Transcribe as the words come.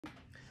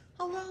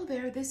Hello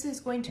there, this is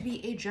going to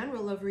be a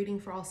general love reading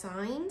for all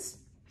signs.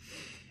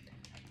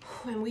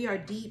 And we are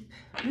deep,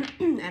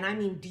 and I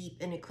mean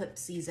deep in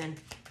eclipse season.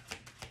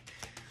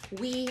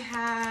 We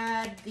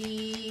had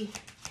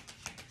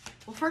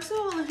well, first of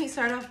all, let me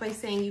start off by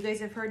saying, you guys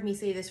have heard me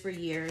say this for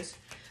years,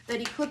 that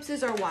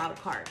eclipses are wild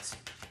cards.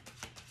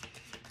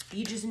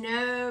 You just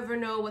never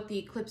know what the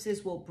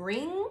eclipses will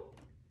bring.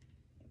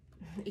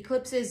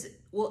 Eclipses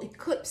will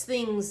eclipse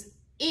things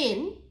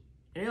in,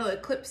 and it'll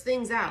eclipse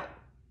things out.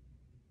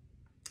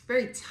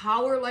 Very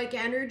tower-like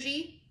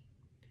energy.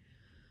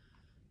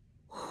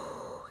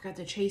 Got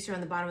the chaser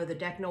on the bottom of the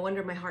deck. No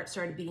wonder my heart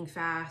started beating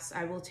fast.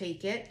 I will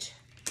take it.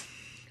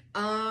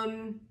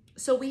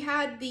 So we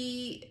had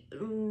the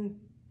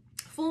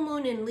full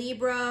moon in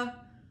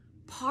Libra,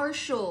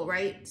 partial,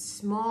 right?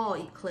 Small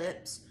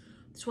eclipse.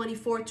 The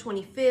 24th,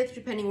 25th,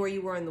 depending where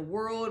you were in the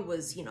world,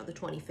 was, you know, the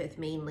 25th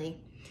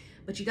mainly.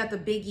 But you got the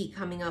biggie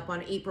coming up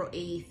on April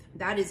 8th.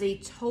 That is a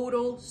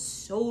total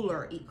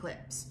solar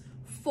eclipse.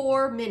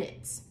 4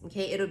 minutes,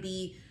 okay? It'll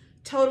be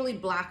totally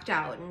blacked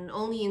out, and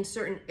only in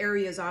certain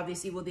areas,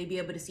 obviously, will they be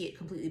able to see it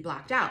completely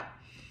blacked out.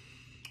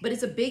 But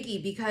it's a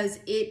biggie because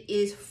it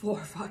is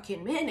 4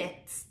 fucking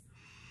minutes.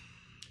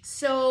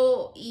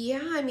 So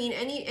yeah, I mean,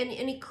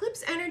 an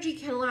eclipse energy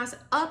can last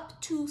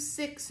up to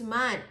 6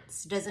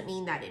 months. Doesn't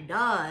mean that it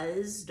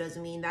does.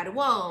 Doesn't mean that it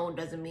won't.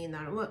 Doesn't mean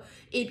that it won't.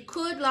 It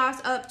could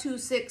last up to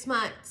 6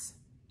 months,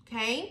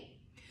 okay?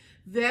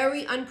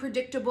 Very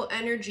unpredictable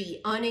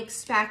energy,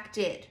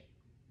 unexpected.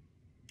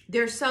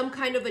 There's some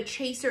kind of a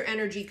chaser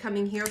energy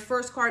coming here.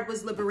 First card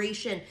was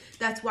liberation.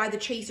 That's why the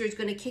chaser is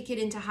going to kick it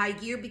into high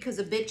gear, because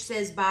a bitch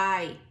says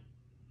bye.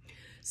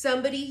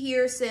 Somebody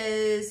here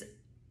says,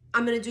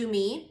 I'm going to do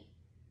me.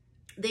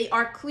 They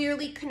are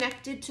clearly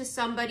connected to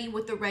somebody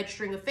with the red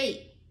string of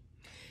fate.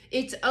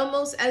 It's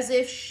almost as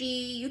if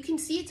you can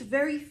see it's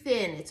very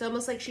thin. It's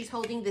almost like she's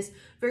holding this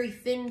very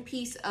thin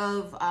piece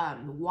of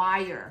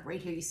wire right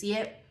here. You see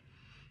it?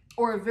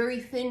 Or a very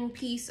thin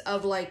piece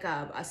of like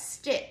a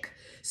stick.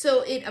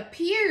 So it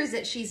appears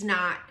that she's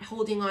not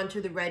holding on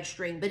to the red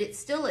string, but it's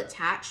still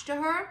attached to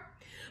her.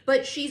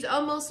 But she's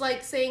almost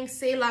like saying,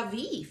 c'est la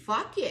vie,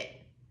 fuck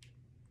it.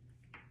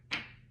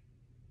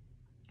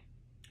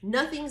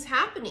 Nothing's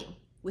happening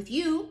with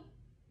you,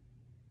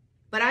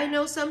 but I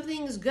know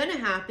something's gonna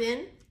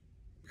happen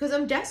because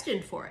I'm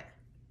destined for it.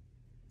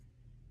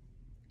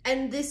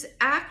 And this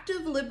act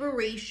of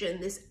liberation,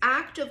 this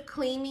act of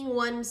claiming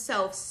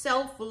oneself,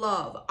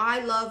 self-love, I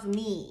love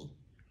me,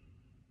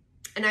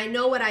 and I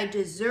know what I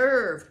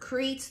deserve,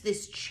 creates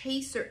this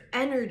chaser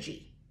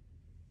energy,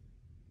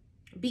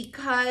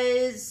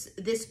 because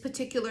this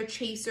particular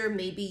chaser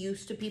may be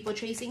used to people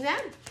chasing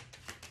them.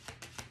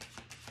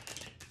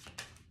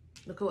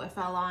 Look at what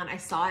fell on. I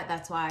saw it.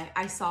 That's why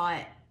I saw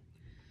it.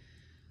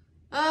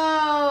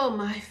 Oh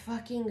my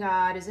fucking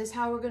God. Is this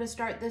how we're going to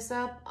start this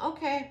up?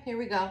 Okay, here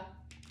we go.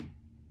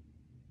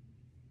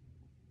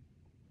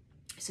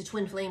 It's a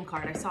twin flame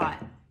card. I saw it.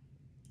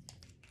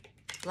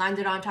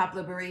 Landed on top,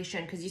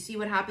 liberation. Because you see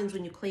what happens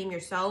when you claim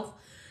yourself.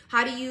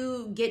 How do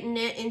you get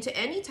into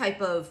any type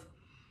of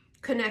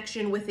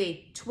connection with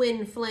a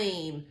twin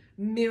flame,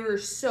 mirror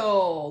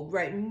soul,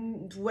 right?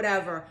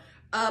 Whatever.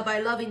 By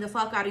loving the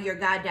fuck out of your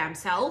goddamn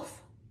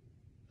self.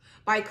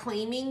 By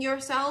claiming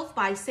yourself.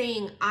 By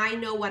saying, I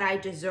know what I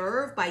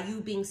deserve. By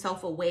you being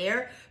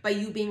self-aware. By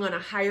you being on a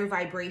higher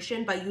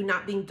vibration. By you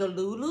not being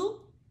delulu.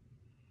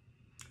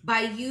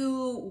 By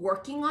you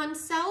working on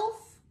self.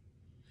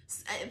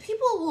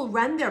 People will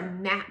run their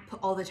map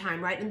all the time,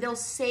 right? And they'll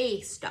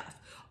say stuff.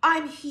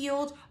 I'm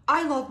healed.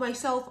 I love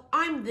myself.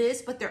 I'm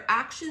this. But their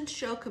actions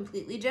show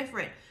completely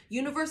different.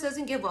 Universe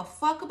doesn't give a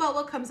fuck about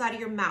what comes out of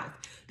your mouth.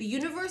 The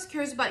universe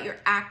cares about your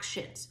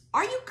actions.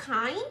 Are you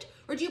kind?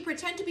 Or do you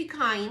pretend to be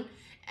kind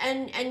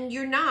and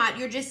you're not?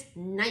 You're just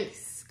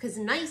nice. Because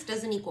nice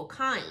doesn't equal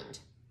kind.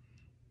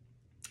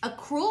 A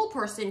cruel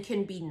person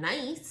can be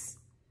nice.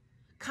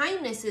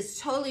 Kindness is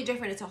totally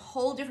different. It's a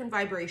whole different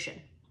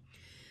vibration.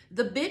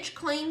 The bitch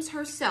claims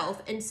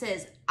herself and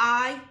says,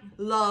 I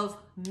love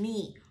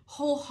me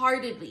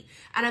wholeheartedly.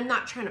 And I'm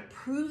not trying to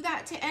prove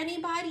that to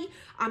anybody.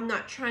 I'm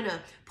not trying to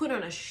put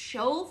on a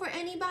show for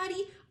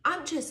anybody.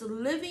 I'm just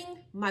living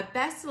my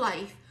best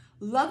life,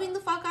 loving the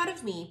fuck out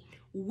of me,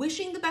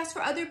 wishing the best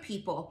for other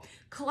people,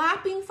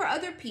 clapping for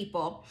other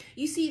people.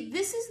 You see,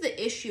 this is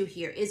the issue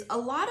here, is a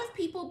lot of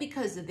people,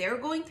 because they're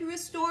going through a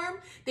storm,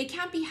 they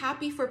can't be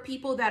happy for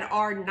people that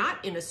are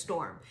not in a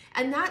storm.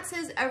 And that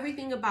says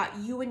everything about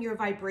you and your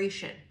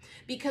vibration.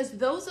 Because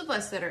those of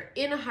us that are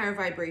in a higher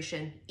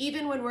vibration,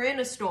 even when we're in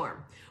a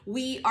storm,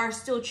 we are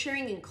still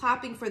cheering and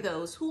clapping for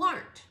those who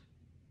aren't.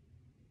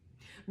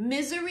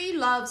 Misery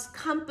loves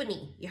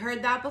company. You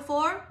heard that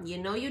before? You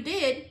know you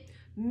did.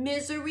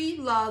 Misery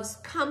loves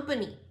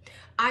company.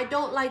 I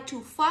don't like to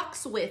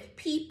fucks with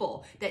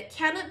people that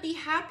cannot be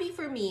happy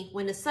for me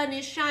when the sun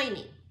is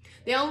shining.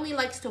 They only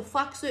likes to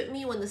fucks with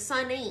me when the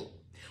sun ain't.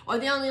 Or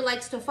they only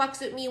likes to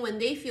fucks with me when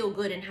they feel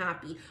good and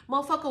happy.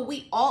 Motherfucker,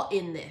 we all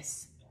in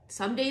this.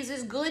 Some days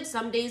is good,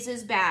 some days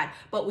is bad.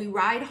 But we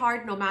ride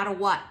hard no matter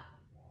what.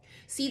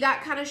 See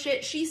that kind of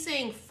shit? She's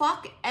saying,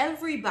 fuck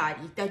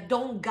everybody that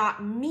don't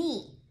got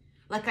me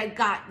like I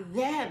got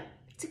them.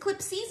 It's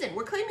eclipse season.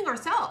 We're claiming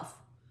ourselves.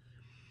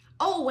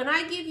 Oh, when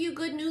I give you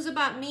good news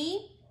about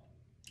me,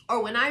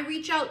 or when I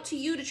reach out to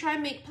you to try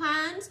and make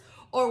plans,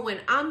 or when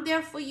I'm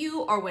there for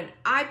you, or when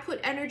I put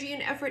energy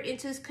and effort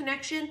into this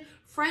connection,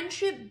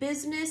 friendship,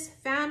 business,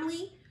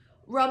 family,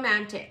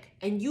 romantic,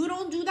 and you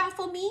don't do that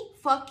for me,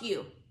 fuck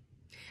you.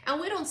 And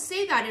we don't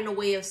say that in a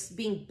way of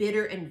being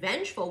bitter and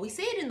vengeful. We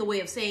say it in the way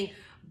of saying,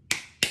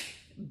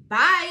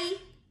 bye.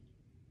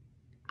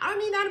 I don't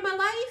need that in my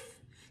life.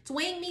 It's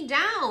weighing me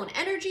down.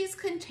 Energy is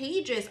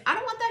contagious. I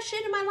don't want that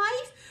shit in my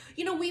life.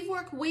 You know, we've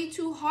worked way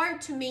too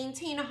hard to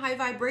maintain a high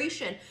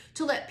vibration,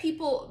 to let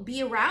people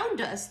be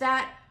around us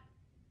that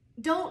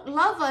don't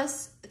love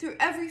us through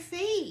every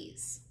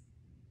phase.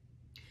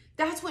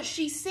 That's what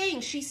she's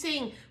saying. She's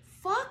saying,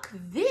 fuck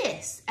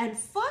this and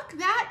fuck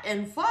that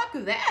and fuck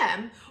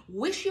them.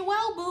 Wish you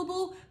well,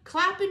 boo-boo.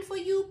 Clapping for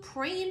you,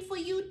 praying for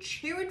you,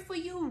 cheering for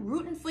you,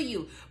 rooting for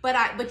you.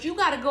 But you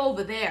gotta go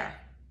over there.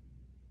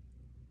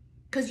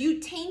 Because you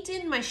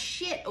tainted my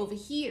shit over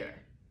here.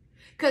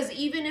 Because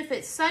even if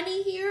it's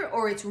sunny here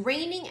or it's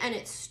raining and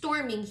it's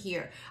storming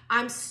here,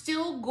 I'm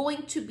still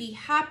going to be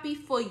happy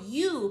for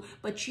you,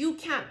 but you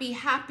can't be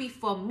happy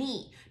for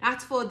me.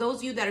 That's for those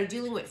of you that are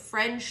dealing with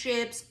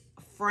friendships,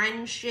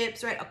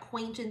 right?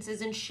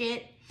 Acquaintances and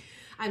shit.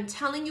 I'm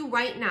telling you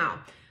right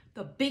now,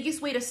 the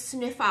biggest way to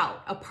sniff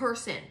out a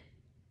person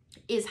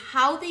is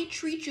how they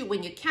treat you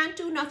when you can't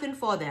do nothing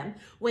for them,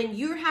 when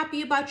you're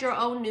happy about your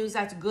own news,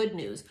 that's good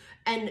news,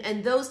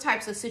 and those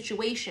types of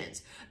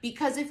situations.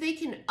 Because if they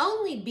can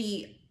only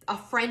be a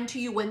friend to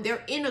you when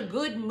they're in a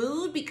good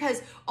mood,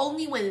 because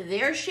only when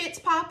their shit's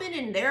popping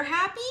and they're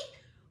happy,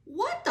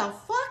 what the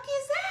fuck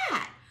is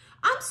that?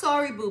 I'm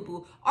sorry,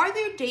 boo-boo. Are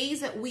there days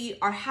that we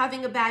are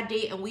having a bad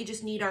day and we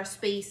just need our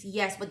space?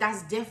 Yes, but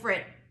that's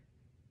different.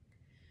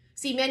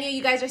 See, many of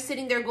you guys are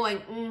sitting there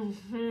going,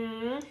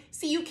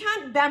 See, you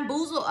can't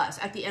bamboozle us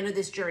at the end of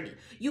this journey.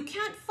 You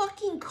can't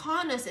fucking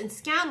con us and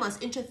scam us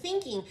into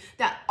thinking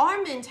that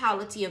our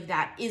mentality of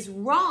that is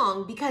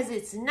wrong, because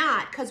it's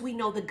not, because we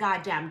know the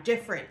goddamn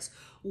difference.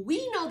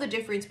 We know the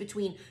difference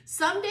between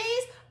some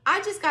days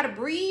I just gotta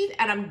breathe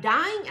and I'm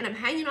dying and I'm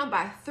hanging on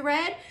by a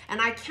thread and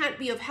I can't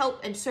be of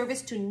help and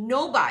service to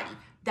nobody.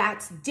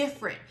 That's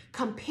different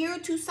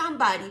compared to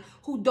somebody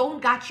who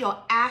don't got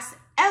your ass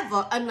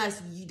ever,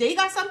 unless they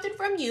got something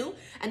from you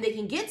and they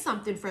can get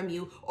something from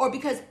you, or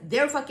because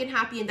they're fucking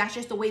happy and that's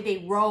just the way they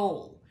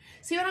roll.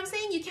 See what I'm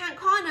saying? You can't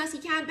con us, you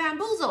can't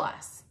bamboozle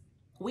us.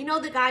 We know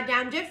the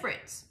goddamn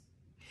difference.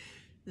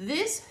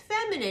 This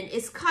feminine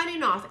is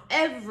cutting off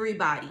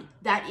everybody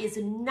that is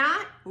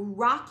not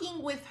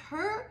rocking with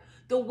her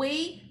the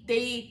way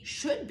they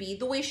should be,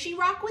 the way she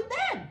rock with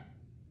them.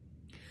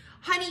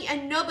 Honey,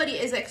 and nobody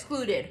is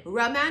excluded.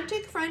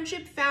 Romantic,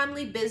 friendship,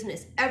 family,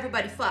 business,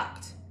 everybody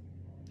fucked.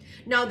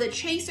 Now, the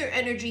chaser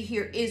energy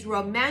here is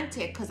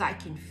romantic because I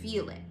can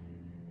feel it.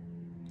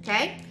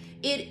 Okay?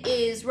 It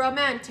is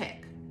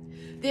romantic.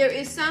 There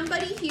is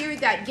somebody here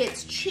that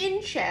gets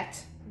chin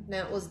checked.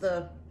 That was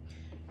the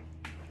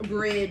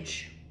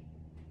bridge.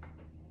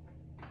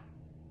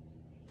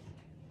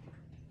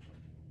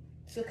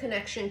 It's a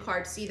connection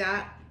card. See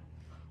that?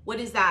 What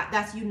is that?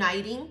 That's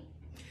uniting.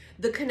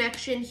 The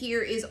connection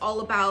here is all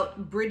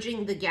about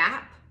bridging the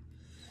gap.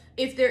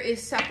 If there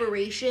is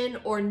separation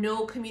or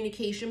no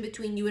communication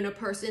between you and a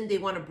person, they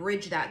want to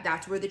bridge that.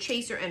 That's where the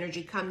chaser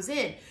energy comes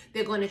in.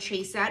 They're going to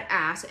chase that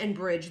ass and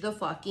bridge the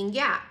fucking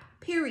gap.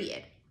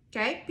 Period.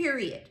 Okay?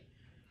 Period.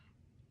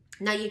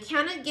 Now, you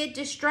cannot get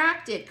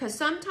distracted, because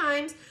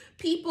sometimes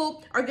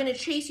people are going to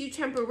chase you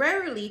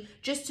temporarily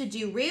just to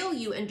derail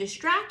you and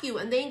distract you,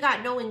 and they ain't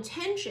got no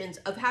intentions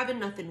of having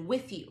nothing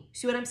with you.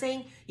 See what I'm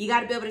saying? You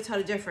got to be able to tell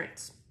the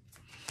difference.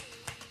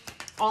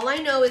 All I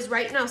know is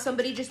right now,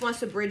 somebody just wants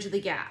to bridge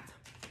the gap.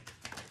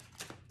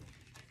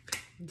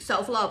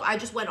 Self-love. I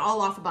just went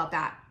all off about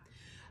that.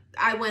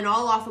 I went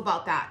all off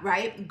about that,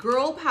 right?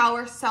 Girl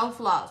power,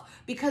 self-love.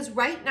 Because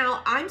right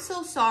now, I'm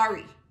so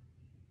sorry.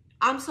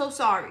 I'm so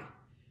sorry.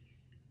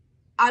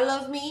 I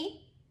love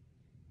me.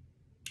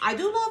 I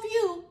do love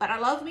you, but I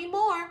love me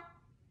more.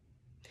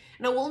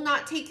 And I will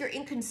not take your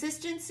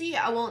inconsistency.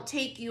 I won't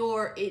take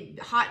your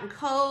hot and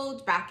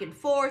cold, back and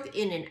forth,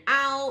 in and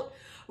out.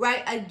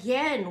 Right?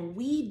 Again,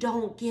 we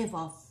don't give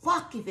a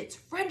fuck if it's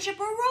friendship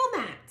or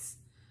romance.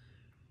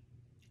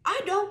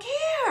 I don't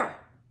care.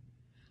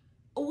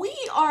 We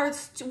are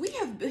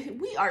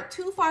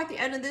too far at the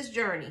end of this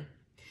journey.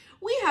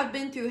 We have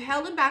been through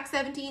hell and back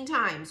 17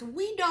 times.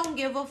 We don't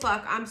give a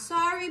fuck. I'm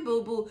sorry,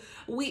 boo-boo.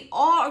 We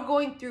all are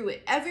going through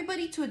it.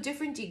 Everybody to a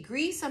different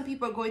degree. Some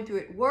people are going through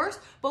it worse,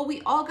 but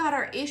we all got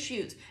our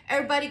issues.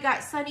 Everybody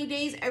got sunny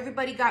days.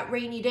 Everybody got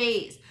rainy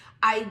days.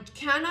 I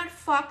cannot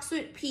fuck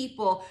with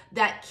people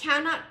that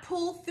cannot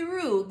pull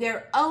through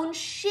their own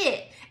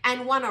shit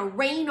and want to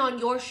rain on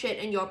your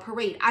shit and your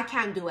parade. I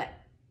can't do it.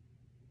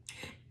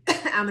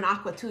 I'm an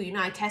aqua too. You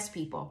know, I test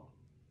people.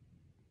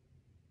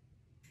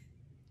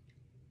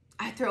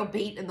 I throw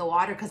bait in the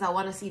water because I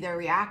want to see their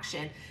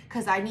reaction.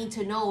 Because I need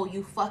to know,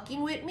 you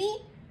fucking with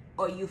me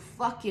or you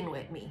fucking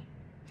with me?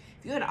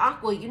 If you're an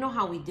Aqua, you know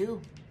how we do.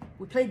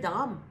 We play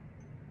dumb.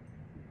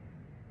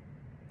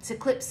 It's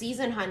eclipse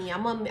season, honey.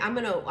 I'm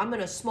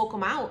gonna smoke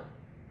them out.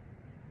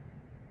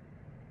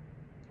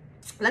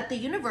 Let the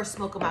universe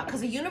smoke them out,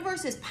 because the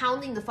universe is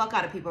pounding the fuck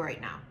out of people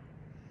right now,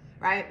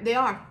 right? They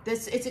are.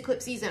 It's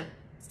eclipse season.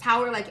 It's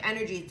tower-like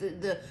energy.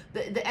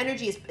 The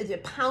energy is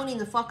pounding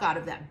the fuck out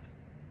of them.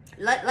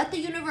 Let the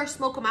universe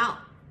smoke them out.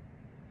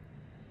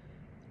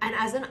 And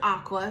as an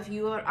Aqua, if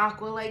you are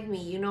Aqua like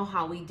me, you know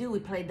how we do. We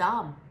play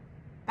dumb.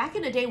 Back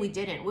in the day, we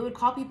didn't. We would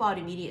call people out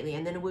immediately,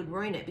 and then it would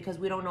ruin it because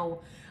we don't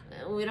know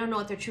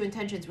what their true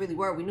intentions really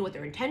were. We knew what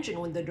their intention,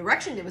 when the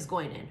direction they was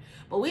going in.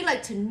 But we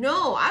like to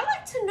know. I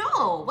like to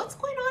know what's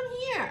going on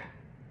here.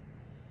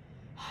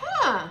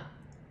 Huh?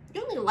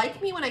 You only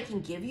like me when I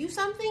can give you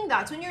something?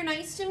 That's when you're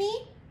nice to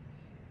me?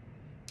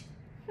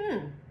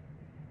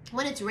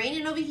 When it's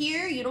raining over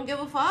here, you don't give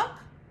a fuck?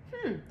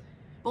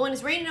 But when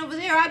it's raining over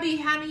there, I'll be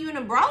handing you an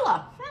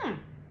umbrella.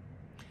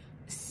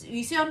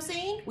 You see what I'm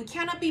saying? We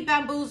cannot be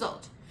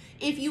bamboozled.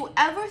 If you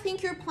ever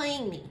think you're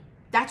playing me,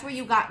 that's where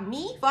you got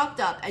me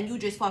fucked up and you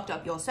just fucked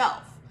up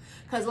yourself.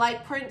 Because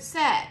like Prince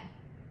said,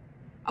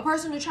 a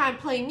person who try and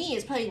play me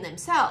is playing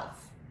themselves.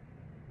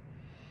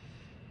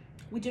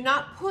 We do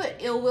not put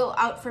ill will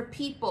out for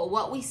people.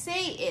 What we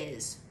say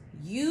is,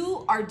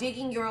 you are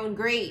digging your own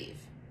grave.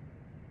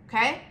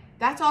 Okay?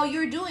 That's all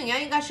you're doing. I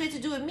ain't got shit to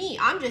do with me.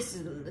 I'm just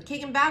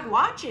kicking back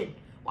watching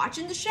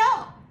the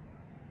show.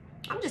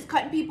 I'm just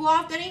cutting people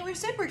off that ain't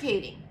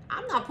reciprocating.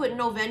 I'm not putting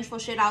no vengeful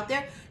shit out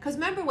there. Because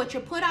remember, what you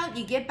put out,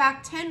 you get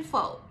back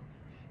tenfold.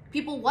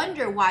 People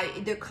wonder why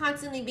they're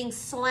constantly being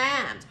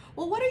slammed.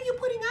 Well, what are you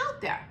putting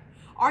out there?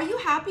 Are you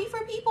happy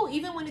for people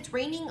even when it's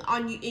raining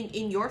on you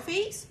in your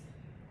face?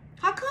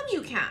 How come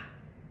you can't?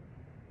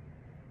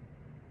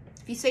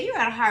 If you say you're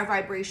at a higher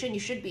vibration, you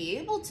should be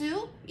able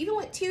to, even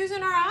with tears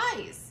in our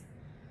eyes.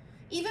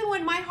 Even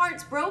when my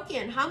heart's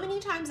broken, how many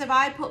times have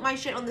I put my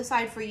shit on the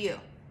side for you?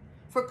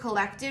 For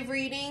collective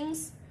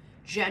readings,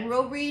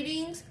 general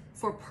readings,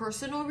 for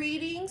personal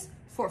readings,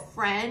 for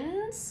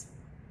friends.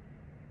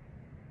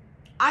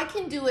 I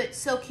can do it,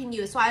 so can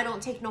you. So I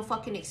don't take no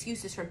fucking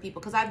excuses from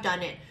people, because I've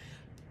done it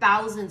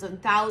thousands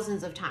and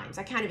thousands of times.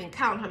 I can't even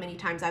count how many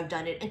times I've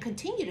done it and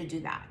continue to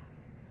do that.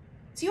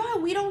 See how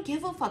we don't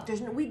give a fuck.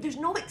 There's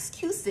no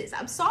excuses.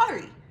 I'm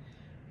sorry.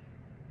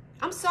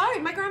 I'm sorry.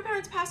 My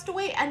grandparents passed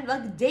away, and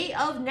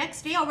the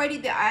next day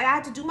already, I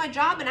had to do my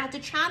job, and I had to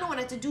channel, and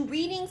I had to do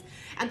readings,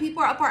 and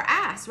people are up our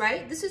ass,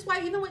 right? This is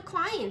why even with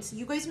clients,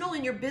 you guys know,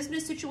 in your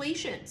business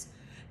situations,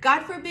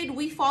 God forbid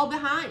we fall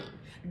behind.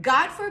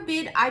 God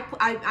forbid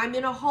I'm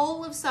in a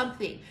hole of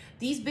something.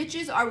 These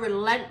bitches are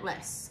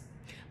relentless.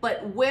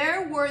 But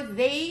where were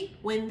they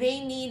when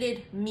they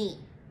needed me?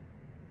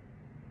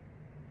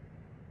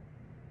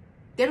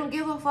 They don't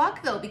give a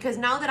fuck though, because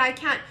now that I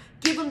can't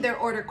give them their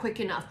order quick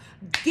enough,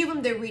 give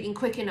them their reading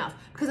quick enough,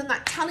 because I'm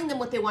not telling them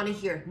what they want to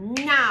hear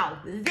now,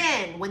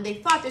 then, when they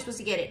thought they're supposed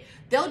to get it,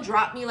 they'll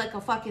drop me like a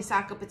fucking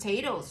sack of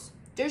potatoes.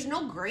 There's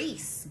no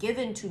grace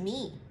given to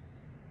me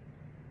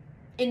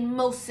in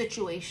most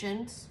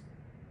situations.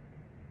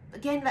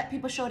 Again, let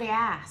people show their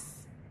ass.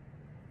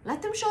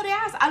 Let them show their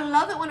ass. I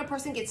love it when a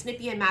person gets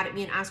snippy and mad at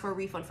me and asks for a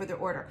refund for their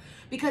order.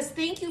 Because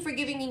thank you for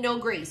giving me no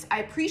grace.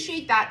 I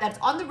appreciate that. That's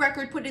on the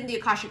record. Put in the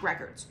Akashic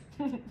Records.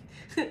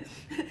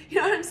 You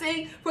know what I'm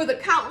saying? For the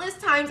countless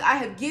times I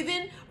have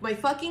given my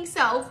fucking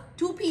self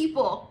to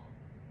people,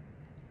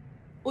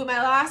 with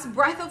my last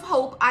breath of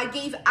hope I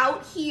gave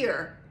out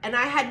here, and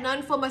I had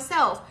none for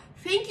myself.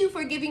 Thank you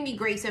for giving me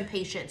grace and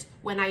patience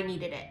when I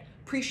needed it.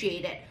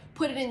 Appreciate it.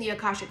 Put it in the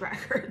Akashic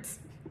Records.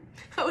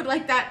 I would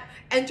like that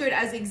entered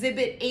as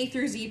Exhibit A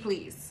through Z,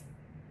 please.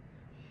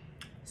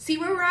 See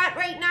where we're at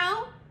right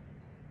now?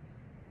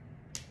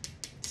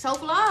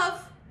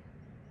 Self-love.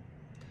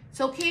 It's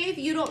okay if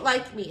you don't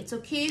like me. It's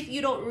okay if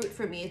you don't root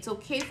for me. It's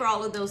okay for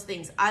all of those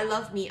things. I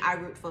love me. I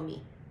root for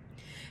me.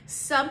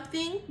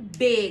 Something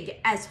big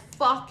as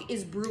fuck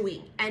is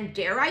brewing. And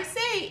dare I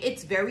say,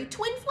 it's very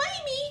twin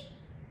flamey.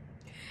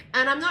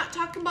 And I'm not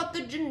talking about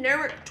the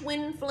generic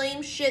twin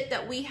flame shit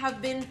that we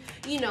have been,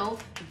 you know,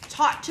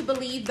 taught to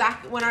believe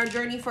back when our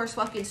journey first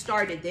fucking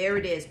started. There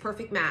it is.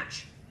 Perfect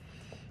match.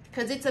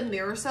 Because it's a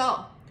mirror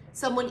cell.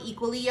 Someone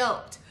equally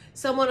yoked.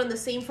 Someone on the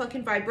same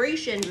fucking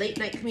vibration. Late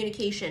night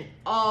communication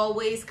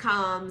always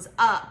comes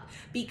up.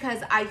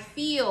 Because I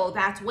feel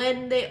that's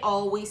when they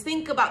always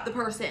think about the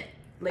person.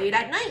 Late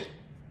at night.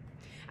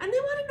 And they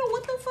want to know,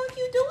 what the fuck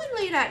you doing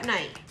late at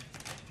night?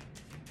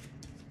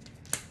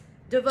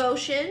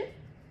 Devotion.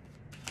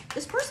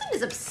 This person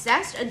is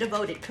obsessed and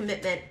devoted.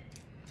 Commitment.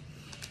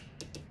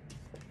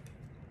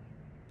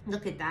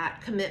 Look at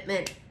that.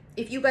 Commitment.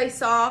 If you guys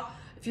saw,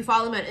 if you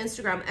follow me on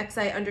Instagram,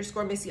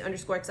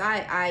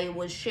 xi_missy_xi, I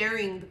was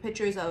sharing the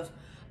pictures of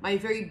my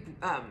very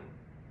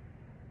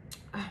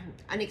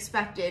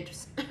unexpected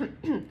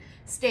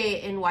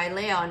stay in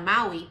Wailea on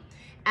Maui.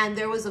 And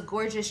there was a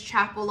gorgeous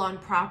chapel on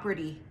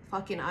property.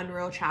 Fucking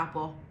unreal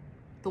chapel.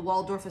 the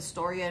Waldorf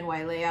Astoria in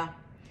Wailea.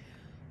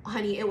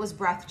 Honey, it was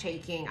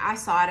breathtaking. I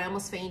saw it, I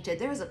almost fainted.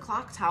 There was a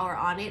clock tower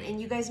on it, and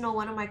you guys know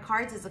one of my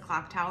cards is a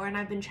clock tower, and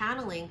I've been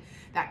channeling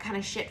that kind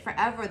of shit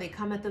forever. They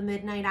come at the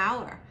midnight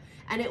hour.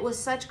 And it was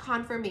such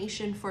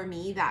confirmation for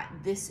me that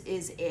this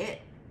is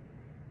it.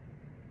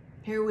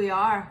 Here we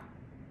are.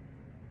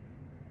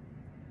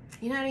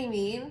 You know what I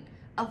mean?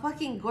 A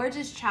fucking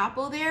gorgeous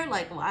chapel there,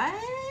 like what?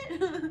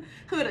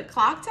 With a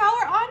clock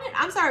tower on it?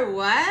 I'm sorry,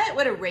 what?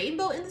 With a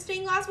rainbow in the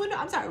stained glass window?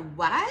 I'm sorry,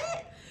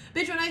 what?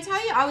 Bitch, when I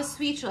tell you, I was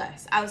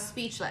speechless. I was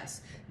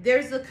speechless.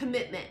 There's the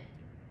commitment.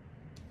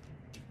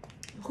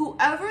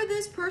 Whoever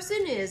this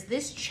person is,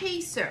 this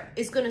chaser,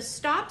 is going to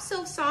stop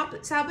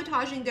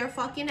self-sabotaging their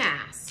fucking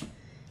ass.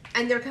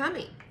 And they're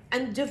coming.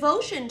 And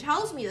devotion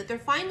tells me that they're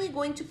finally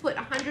going to put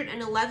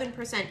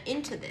 111%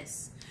 into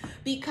this.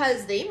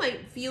 Because they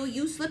might feel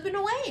you slipping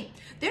away.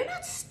 They're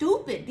not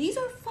stupid. These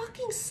are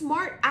fucking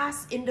smart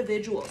ass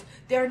individuals.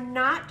 They're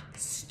not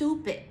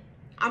stupid.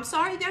 I'm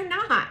sorry, they're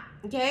not.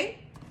 Okay?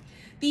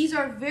 These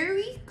are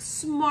very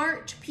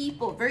smart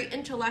people, very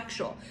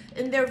intellectual,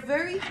 and they're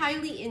very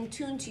highly in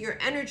tune to your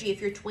energy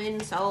if you're twin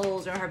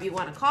souls or however you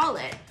want to call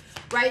it,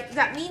 right?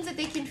 That means that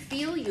they can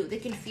feel you. They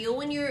can feel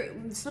when you're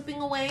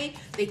slipping away.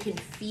 They can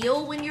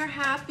feel when you're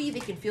happy. They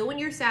can feel when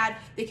you're sad.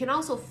 They can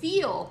also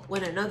feel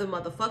when another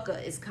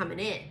motherfucker is coming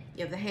in.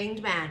 You have the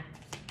Hanged Man.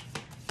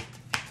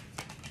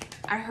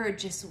 I heard,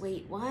 just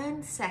wait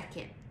 1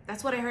 second.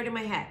 That's what I heard in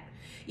my head.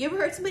 You ever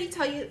heard somebody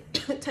tell you,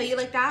 tell you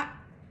like that?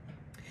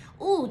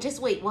 Oh, just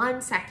wait 1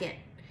 second.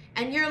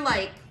 And you're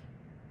like,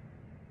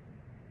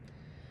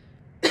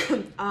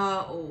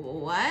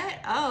 what?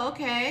 Oh,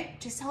 okay.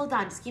 Just hold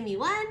on. Just give me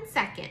 1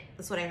 second.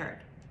 That's what I heard.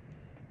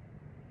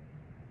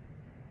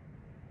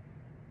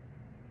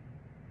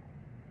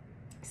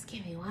 Just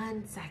give me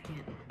 1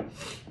 second.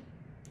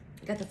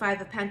 Got the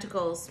Five of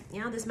Pentacles.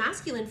 Yeah, this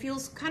masculine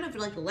feels kind of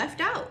like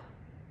left out.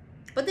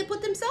 But they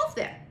put themselves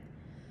there.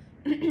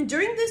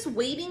 During this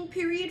waiting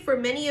period for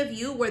many of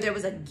you where there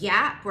was a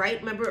gap, right?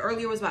 Remember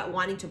earlier was about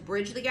wanting to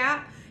bridge the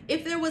gap.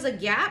 If there was a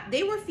gap,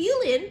 they were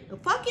feeling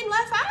fucking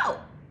left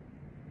out.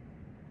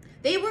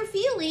 They were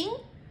feeling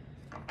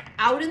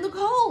out in the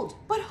cold.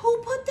 But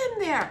who put them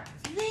there?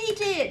 They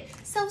did.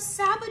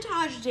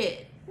 Self-sabotaged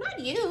it. Not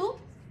you.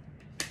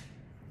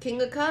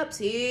 King of Cups,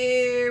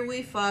 here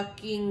we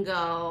fucking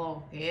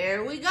go.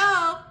 Here we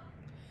go.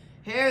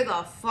 Here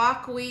the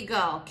fuck we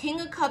go.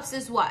 King of Cups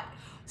is what?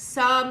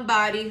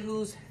 Somebody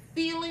who's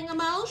feeling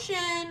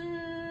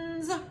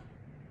emotions.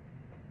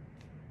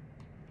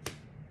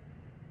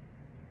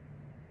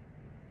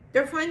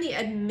 They're finally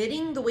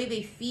admitting the way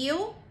they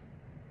feel.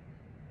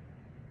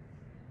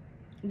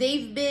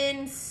 They've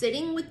been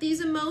sitting with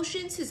these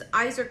emotions. His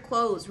eyes are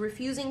closed,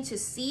 refusing to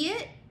see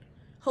it,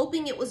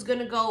 hoping it was going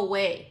to go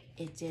away.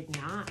 It did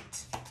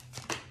not.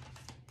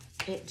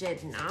 It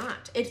did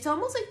not. It's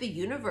almost like the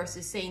universe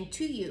is saying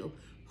to you,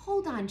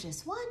 hold on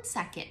just 1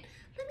 second.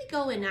 Let me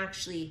go and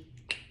actually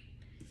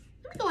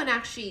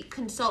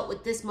consult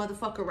with this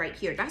motherfucker right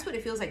here. That's what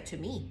it feels like to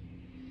me.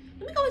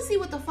 Let me go and see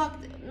what the fuck,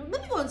 let me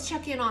go and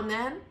check in on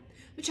them.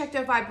 Let me check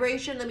their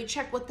vibration. Let me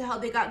check what the hell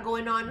they got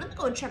going on. Let me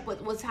go and check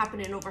what's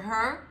happening over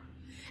her.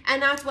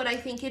 And that's what I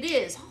think it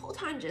is. Hold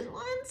on just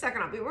 1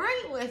 second. I'll be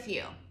right with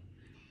you.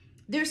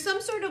 There's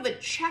some sort of a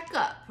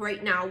checkup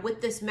right now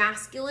with this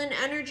masculine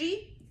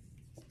energy.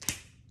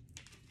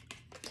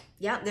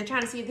 Yep, they're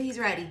trying to see if he's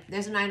ready.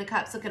 There's a Nine of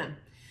Cups. Look at him.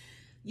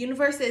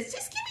 Universe says,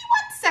 just give me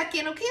 1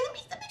 second, okay?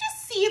 Let me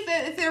just see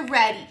if they're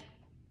ready.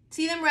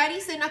 See them ready,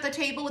 sitting at the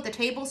table with the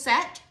table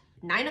set?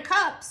 Nine of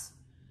Cups.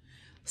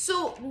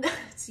 So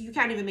you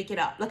can't even make it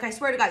up. Like, I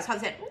swear to God, it's how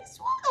they said, just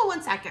go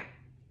 1 second.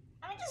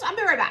 I'll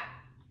be right back.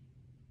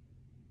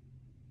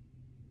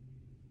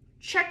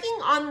 Checking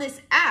on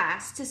this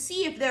ass to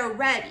see if they're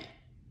ready.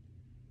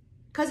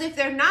 Because if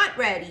they're not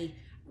ready,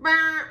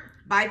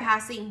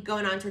 bypassing,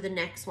 going on to the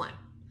next one.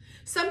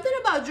 Something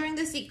about during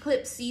this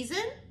eclipse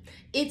season,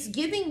 it's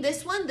giving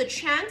this one the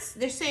chance.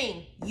 They're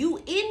saying, you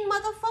in,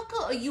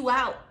 motherfucker, or you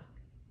out?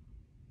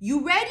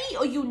 You ready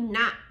or you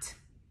not?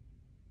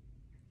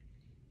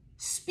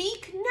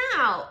 Speak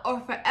now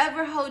or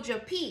forever hold your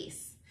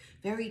peace.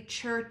 Very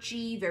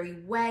churchy, very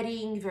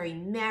wedding, very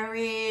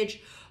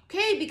marriage.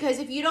 Okay, because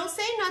if you don't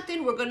say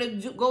nothing, we're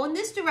going to go in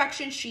this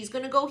direction. She's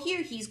going to go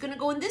here. He's going to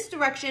go in this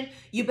direction.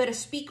 You better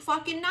speak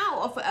fucking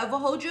now or forever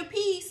hold your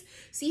peace.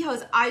 See how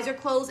his eyes are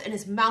closed and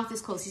his mouth is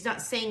closed. He's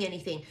not saying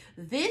anything.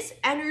 This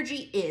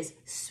energy is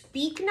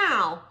speak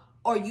now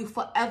or you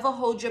forever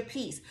hold your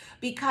peace.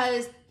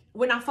 Because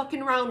we're not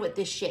fucking around with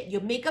this shit. You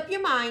make up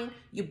your mind.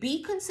 You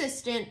be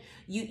consistent.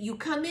 You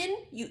come in,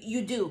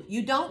 you do.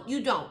 You don't,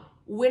 you don't.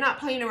 We're not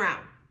playing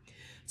around.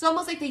 It's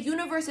almost like the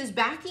universe is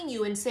backing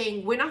you and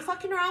saying, we're not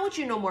fucking around with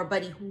you no more,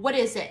 buddy. What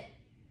is it?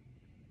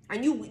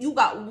 And you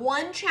got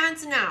one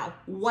chance now.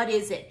 What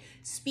is it?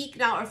 Speak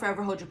now or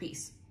forever hold your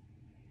peace.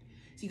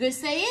 So you gonna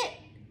say it?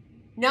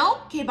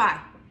 No? Okay, bye.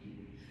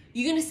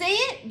 You gonna say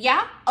it?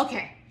 Yeah?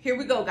 Okay. Here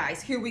we go,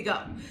 guys. Here we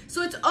go.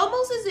 So it's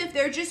almost as if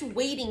they're just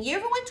waiting. You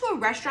ever went to a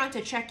restaurant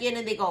to check in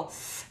and they go,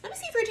 let me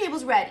see if your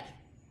table's ready.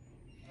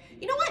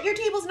 you know what? Your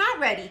table's not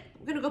ready.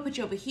 I'm gonna go put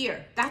you over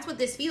here. That's what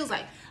this feels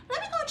like.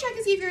 Let me go check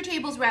and see if your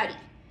table's ready.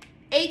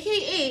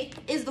 AKA,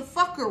 is the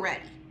fucker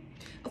ready?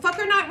 A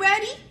fucker not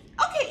ready?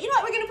 Okay, you know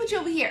what? We're gonna put you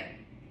over here.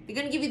 They're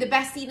gonna give you the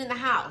best seat in the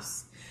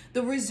house.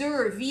 The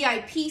reserve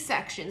VIP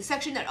section, the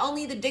section that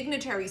only the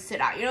dignitaries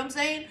sit at, you know what I'm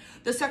saying?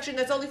 The section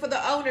that's only for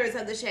the owners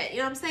of the shit, you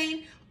know what I'm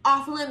saying?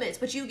 Off limits,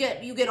 but you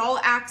get all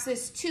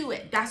access to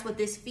it. That's what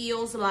this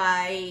feels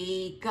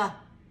like.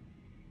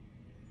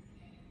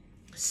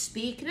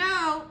 Speak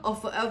now or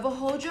forever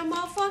hold your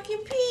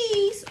motherfucking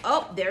peace.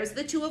 Oh, there's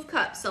the Two of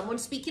Cups.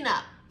 Someone's speaking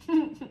up.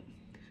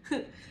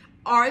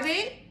 Are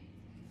they?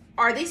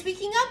 Are they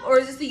speaking up, or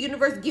is this the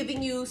universe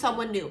giving you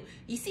someone new?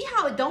 You see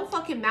how it don't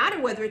fucking matter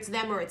whether it's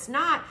them or it's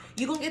not.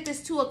 You're going to get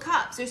this Two of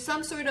Cups. There's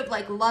some sort of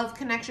like love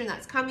connection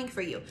that's coming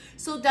for you.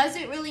 So does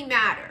it really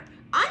matter?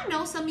 I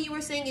know some of you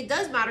are saying it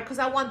does matter because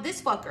I want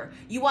this fucker.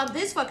 You want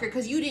this fucker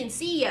because you didn't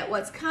see yet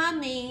what's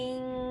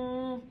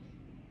coming.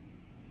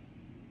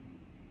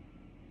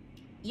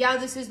 Yeah,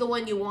 this is the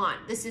one you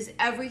want. This is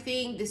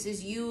everything. This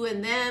is you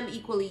and them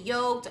equally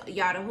yoked,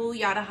 yada who,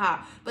 yada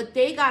ha. But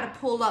they got to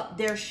pull up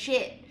their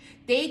shit.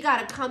 They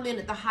got to come in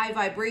at the high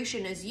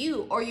vibration as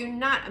you, or you're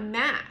not a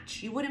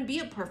match. You wouldn't be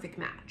a perfect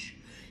match.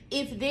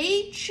 If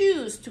they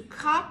choose to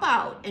cop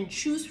out and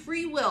choose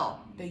free will,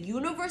 the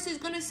universe is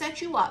going to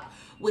set you up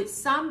with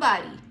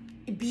somebody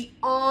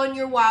beyond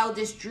your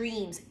wildest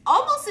dreams.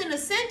 Almost in a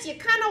sense, you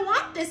kind of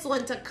want this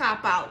one to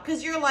cop out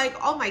because you're like,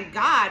 oh my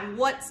God,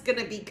 what's going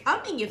to be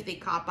coming if they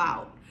cop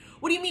out?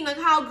 What do you mean? Like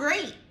how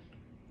great?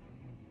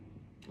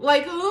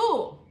 Like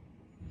who?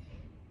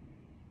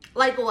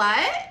 Like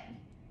what?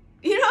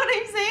 You know what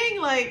I'm saying?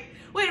 Like,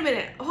 wait a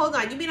minute. Hold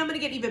on. You mean I'm going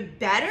to get even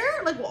better?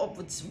 Like, well,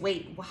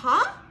 wait,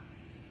 huh?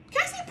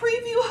 Can I see a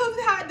preview of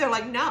that? They're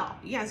like, no,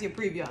 you can't see a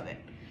preview of it.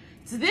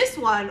 It's this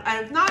one.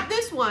 And if not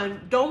this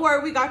one, don't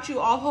worry. We got you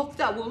all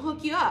hooked up. We'll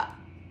hook you up.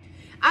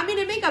 I mean,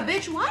 it make a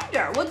bitch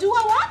wonder. Well, do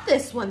I want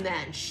this one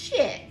then?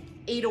 Shit.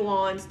 8 of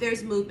Wands.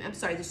 There's movement. I'm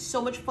sorry. There's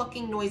so much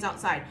fucking noise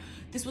outside.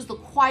 This was the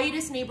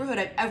quietest neighborhood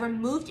I've ever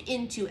moved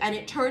into. And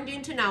it turned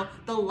into now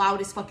the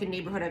loudest fucking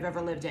neighborhood I've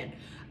ever lived in.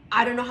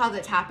 I don't know how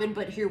that's happened,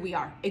 but here we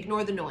are.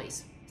 Ignore the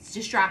noise. It's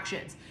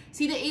distractions.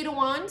 See the 8 of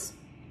Wands?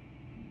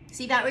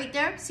 See that right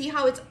there? See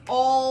how it's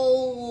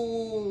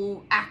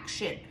all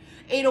action.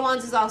 8 of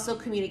Wands is also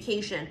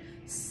communication.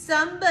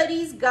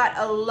 Somebody's got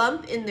a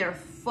lump in their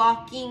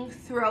fucking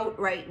throat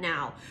right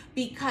now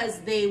because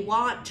they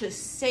want to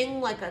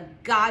sing like a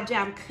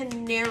goddamn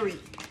canary.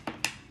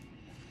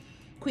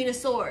 Queen of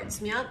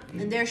Swords, yep.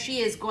 And there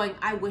she is going,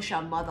 I wish a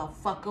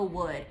motherfucker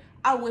would.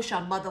 I wish a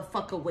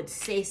motherfucker would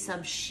say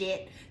some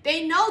shit.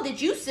 They know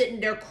that you sitting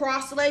there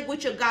cross-legged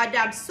with your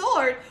goddamn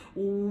sword,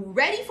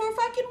 ready for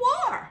fucking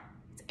war.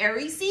 It's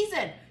Aries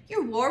season.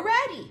 You're war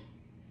ready.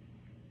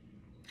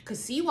 Could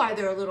see why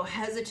they're a little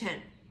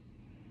hesitant.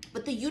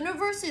 But the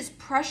universe is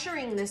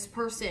pressuring this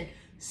person.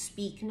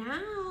 Speak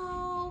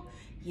now.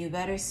 You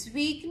better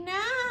speak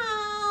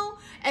now.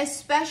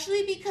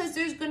 Especially because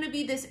there's going to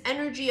be this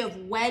energy of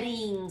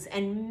weddings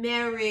and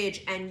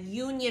marriage and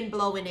union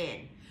blowing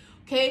in.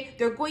 Okay,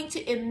 they're going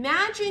to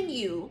imagine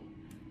you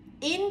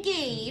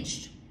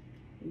engaged,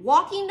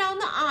 walking down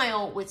the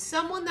aisle with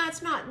someone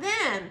that's not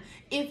them.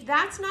 If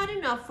that's not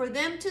enough for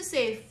them to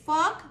say,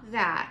 fuck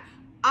that,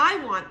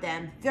 I want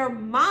them, they're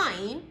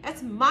mine,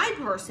 that's my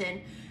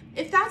person.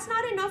 If that's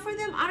not enough for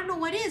them, I don't know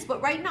what is.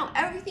 But right now,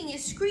 everything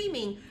is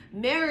screaming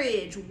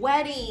marriage,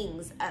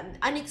 weddings,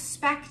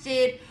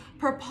 unexpected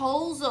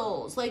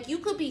proposals. Like you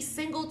could be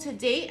single to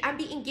date and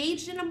be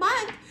engaged in a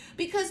month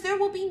because there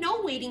will be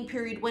no waiting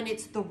period when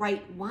it's the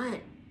right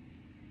one.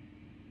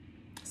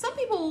 Some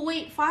people will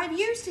wait 5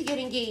 years to get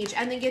engaged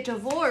and then get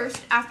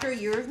divorced after a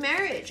year of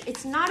marriage.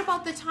 It's not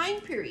about the time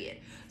period.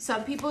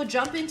 Some people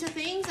jump into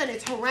things and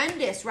it's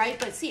horrendous, right?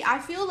 But see, I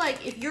feel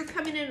like if you're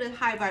coming in at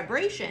high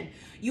vibration,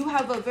 you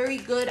have a very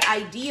good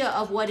idea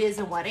of what is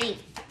and what ain't.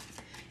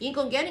 You ain't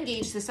gonna get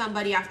engaged to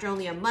somebody after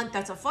only a month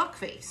that's a fuck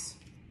face.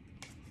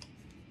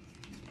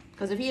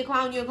 Because if he a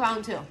clown, you a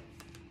clown too.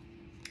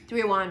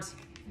 3 of Wands.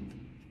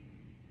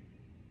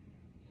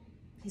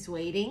 He's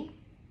waiting.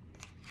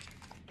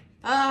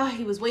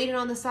 He was waiting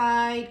on the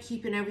side,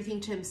 keeping everything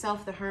to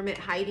himself. The Hermit,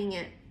 hiding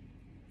it.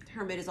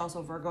 Hermit is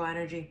also Virgo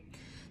energy.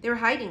 They were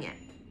hiding it.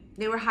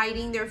 They were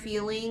hiding their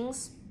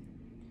feelings.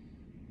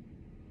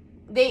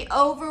 They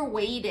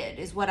overwaited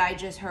is what I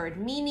just heard,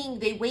 meaning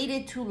they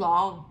waited too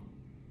long.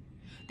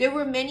 There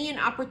were many an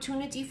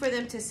opportunity for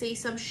them to say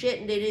some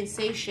shit and they didn't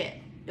say shit.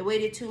 They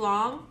waited too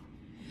long.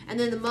 And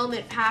then the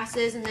moment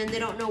passes and then they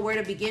don't know where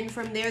to begin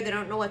from there. They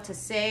don't know what to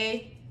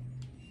say.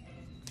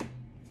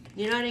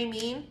 You know what I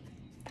mean?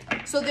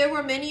 So there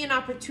were many an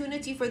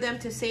opportunity for them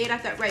to say it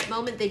at that right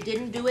moment. They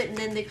didn't do it. And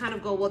then they kind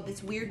of go, well,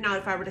 it's weird now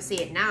if I were to say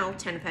it now.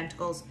 10 of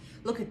Pentacles.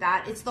 Look at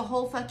that. It's the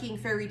whole fucking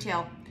fairy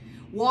tale.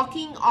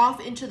 Walking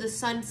off into the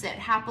sunset,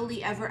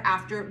 happily ever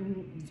after.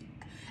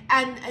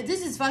 And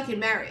this is fucking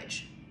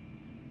marriage.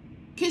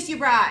 Kiss your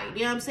bride.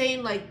 You know what I'm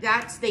saying? Like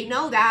that's, they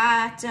know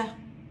that.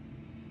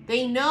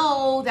 They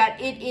know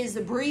that it is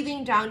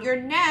breathing down your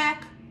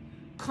neck.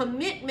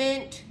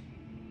 Commitment.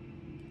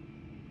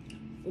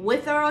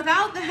 with or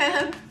without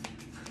them.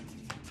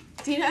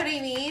 Do you know what I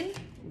mean?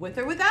 With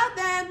or without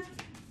them.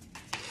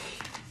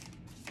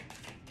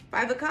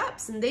 5 of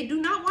Cups, and they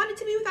do not want it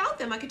to be without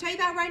them. I can tell you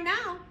that right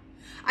now.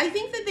 I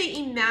think that they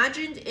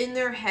imagined in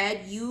their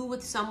head you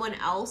with someone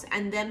else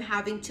and them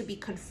having to be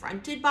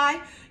confronted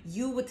by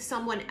you with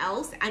someone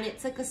else, and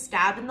it's like a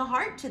stab in the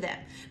heart to them,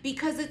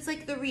 because it's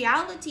like the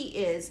reality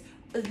is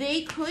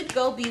they could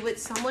go be with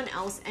someone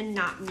else and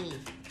not me.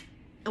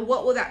 And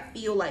what will that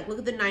feel like? Look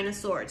at the 9 of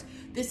Swords.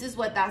 This is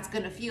what that's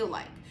going to feel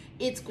like.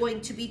 It's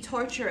going to be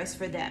torturous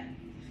for them.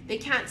 They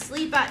can't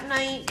sleep at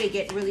night. They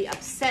get really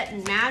upset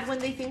and mad when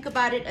they think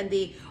about it, and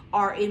they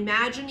are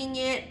imagining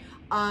it.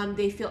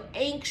 They feel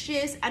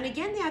anxious. And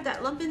again, they have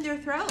that lump in their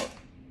throat.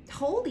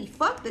 Holy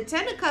fuck, the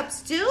 10 of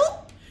Cups too?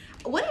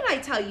 What did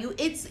I tell you?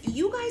 It's,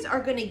 you guys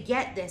are going to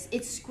get this.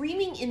 It's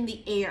screaming in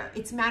the air.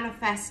 It's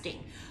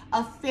manifesting.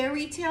 A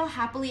fairy tale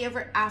happily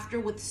ever after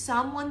with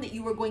someone that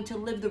you are going to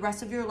live the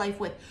rest of your life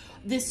with.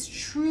 This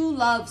true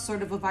love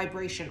sort of a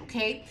vibration,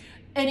 okay?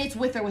 And it's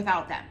with or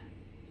without them.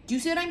 Do you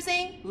see what I'm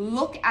saying?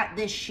 Look at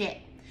this shit.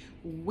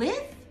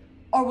 With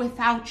or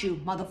without you,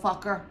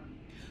 motherfucker.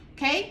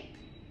 Okay?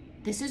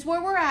 This is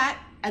where we're at,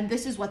 and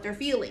this is what they're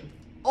feeling.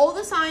 All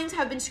the signs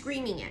have been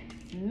screaming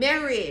it.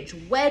 Marriage,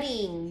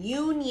 wedding,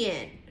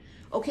 union.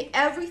 Okay,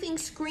 everything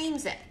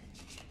screams it.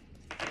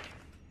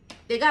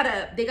 They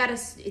gotta,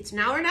 it's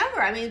now or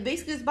never. I mean,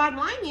 basically it's bottom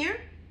line here.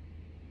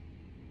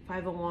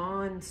 5 of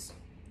Wands.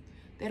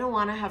 They don't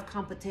want to have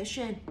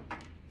competition.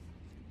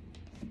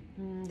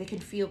 They can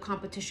feel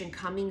competition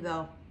coming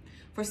though.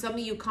 For some of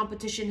you,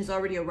 competition has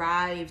already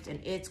arrived, and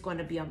it's going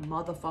to be a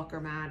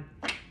motherfucker, man.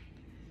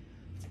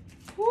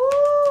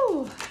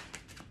 Woo!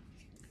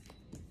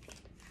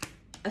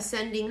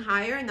 Ascending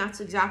higher, and that's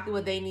exactly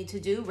what they need to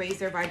do. Raise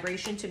their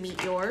vibration to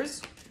meet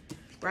yours,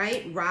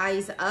 right?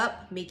 Rise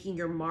up, making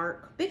your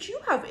mark. Bitch, you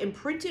have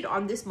imprinted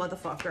on this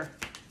motherfucker.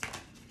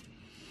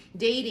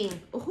 Dating.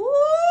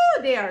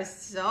 Ooh, they are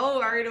so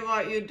worried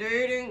about you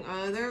dating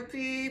other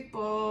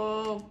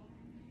people.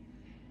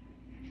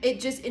 It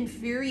just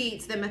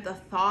infuriates them at the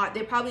thought.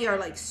 They probably are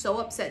like so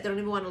upset they don't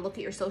even want to look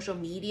at your social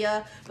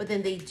media, but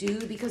then they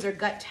do because their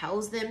gut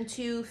tells them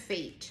to.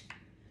 Fate.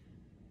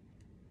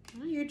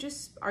 Well, you're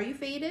just, are you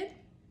fated?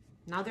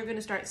 Now they're going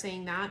to start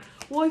saying that.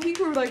 Well, I think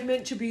we're like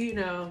meant to be.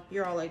 No,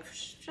 you're all like,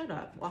 shut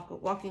up,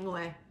 walking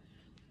away.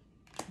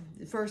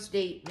 The first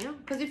date, yeah.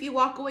 Because if you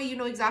walk away, you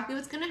know exactly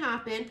what's going to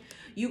happen.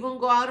 You're going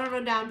to go out on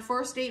a down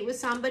first date with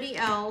somebody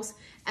else,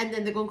 and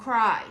then they're going to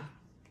cry.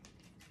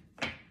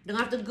 They're going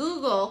to have to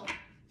Google.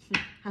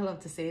 I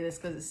love to say this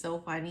because it's so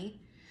funny.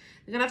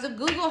 You're going to have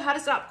to Google how to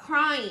stop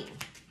crying.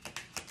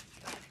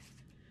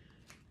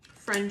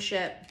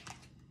 Friendship.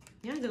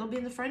 Yeah, they're going to be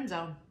in the friend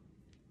zone.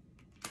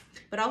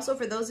 But also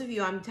for those of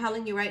you, I'm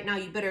telling you right now,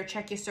 you better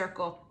check your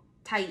circle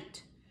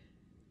tight.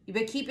 You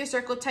better keep your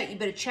circle tight. You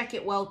better check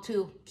it well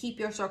too. Keep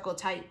your circle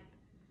tight.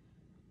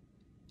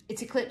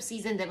 It's eclipse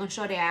season. They're going to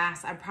show their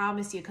ass. I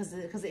promise you, because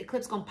the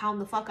eclipse is going to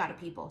pound the fuck out of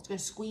people. It's going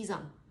to squeeze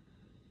them.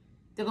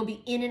 They're going to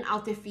be in and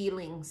out their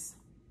feelings.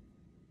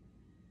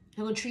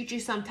 They're going to treat you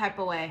some type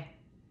of way.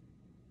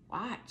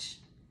 Watch.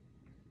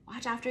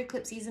 Watch after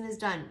eclipse season is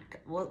done.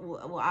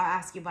 I'll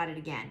ask you about it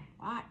again.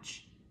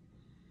 Watch.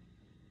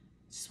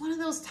 It's just one of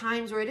those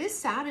times where it is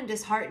sad and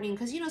disheartening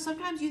because, you know,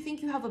 sometimes you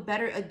think you have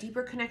a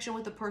deeper connection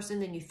with a person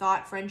than you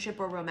thought, friendship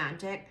or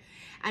romantic,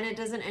 and it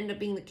doesn't end up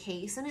being the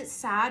case. And it's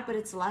sad, but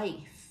it's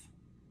life.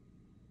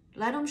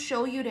 Let them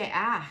show you their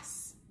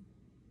ass.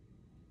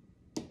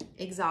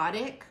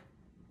 Exotic.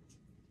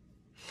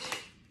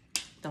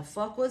 The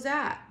fuck was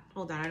that?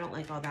 Hold on, I don't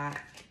like all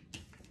that.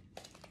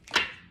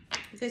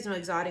 You guys know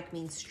exotic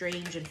means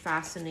strange and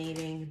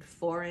fascinating and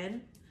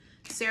foreign.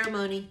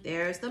 Ceremony.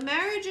 There's the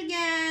marriage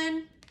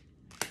again.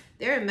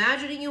 They're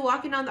imagining you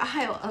walking down the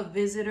aisle. A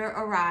visitor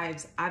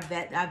arrives. I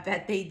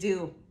bet they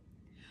do.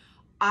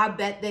 I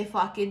bet they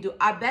fucking do.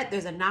 I bet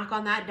there's a knock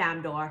on that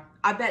damn door.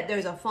 I bet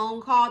there's a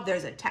phone call.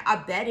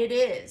 I bet it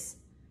is.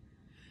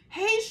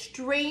 Hey,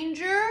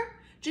 stranger.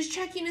 Just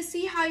checking to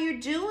see how you're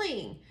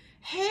doing.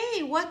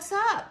 Hey, what's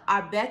up?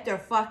 I bet there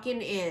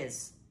fucking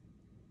is.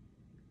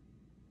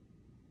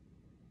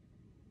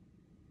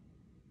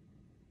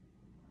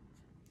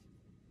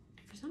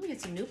 For some,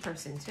 it's a new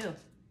person too.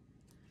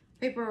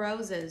 Paper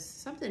roses.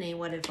 Something ain't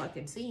what it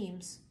fucking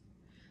seems.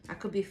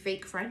 That could be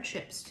fake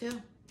friendships too.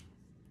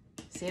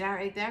 See that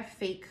right there?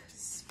 Fake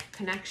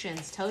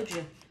connections. Told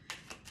you.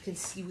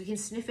 We can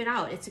sniff it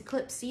out. It's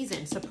eclipse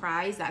season.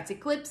 Surprise, that's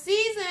eclipse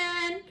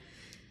season.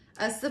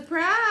 A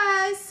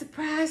surprise.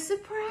 Surprise,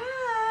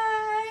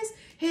 surprise.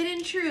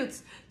 Hidden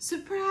truths.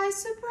 Surprise,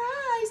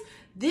 surprise.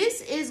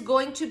 This is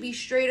going to be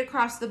straight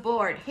across the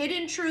board.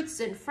 Hidden truths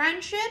in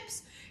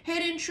friendships.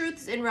 Hidden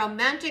truths in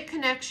romantic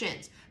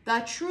connections.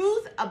 The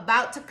truth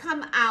about to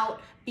come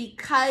out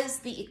because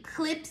the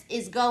eclipse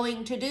is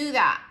going to do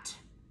that.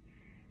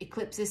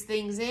 Eclipses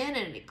things in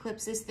and it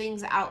eclipses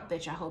things out,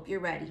 bitch. I hope you're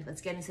ready.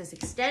 Let's get into this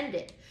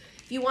extended.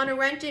 If you want to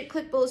rent it,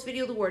 click below this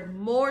video the word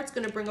more. It's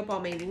going to bring up all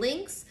my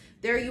links.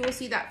 There you will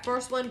see that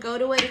first one. Go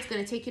to it. It's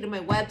going to take you to my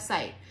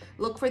website.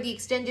 Look for the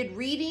extended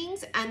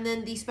readings and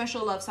then the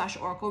special love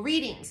 / oracle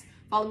readings.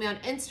 Follow me on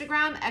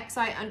Instagram,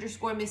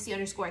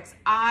 xi_missy_xi.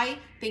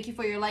 Thank you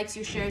for your likes,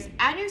 your shares,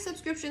 and your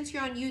subscriptions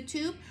here on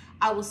YouTube.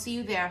 I will see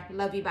you there.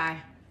 Love you. Bye.